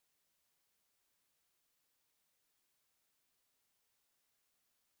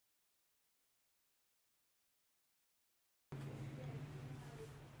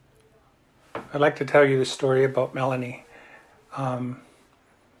I'd like to tell you the story about Melanie.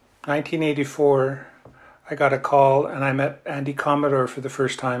 1984, I got a call and I met Andy Commodore for the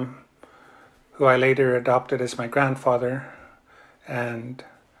first time, who I later adopted as my grandfather. And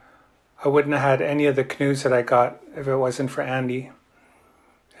I wouldn't have had any of the canoes that I got if it wasn't for Andy.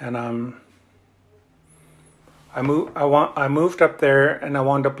 And I moved up there and I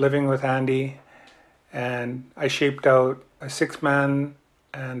wound up living with Andy, and I shaped out a 6-man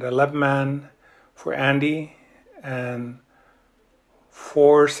and 11-man for Andy, and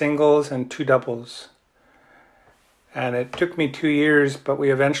 4 singles and 2 doubles. And it took me 2 years, but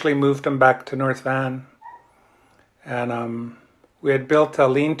we eventually moved them back to North Van. And we had built a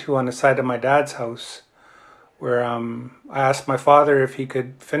lean-to on the side of my dad's house, where I asked my father if he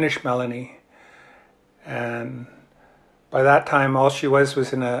could finish Melanie. And by that time, all she was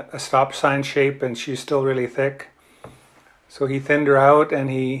in a stop sign shape, and she's still really thick. So he thinned her out, and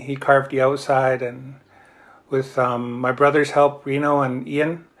he carved the outside, and with my brother's help, Reno and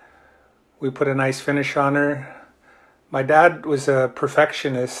Ian, we put a nice finish on her. My dad was a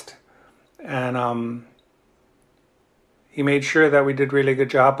perfectionist, and he made sure that we did a really good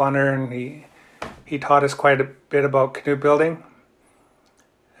job on her, and he taught us quite a bit about canoe building.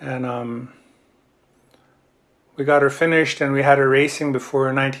 And we got her finished, and we had her racing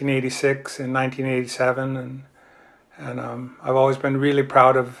before 1986 and 1987, and I've always been really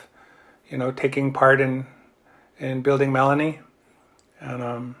proud of, taking part in building Melanie,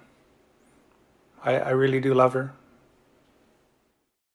 and I really do love her.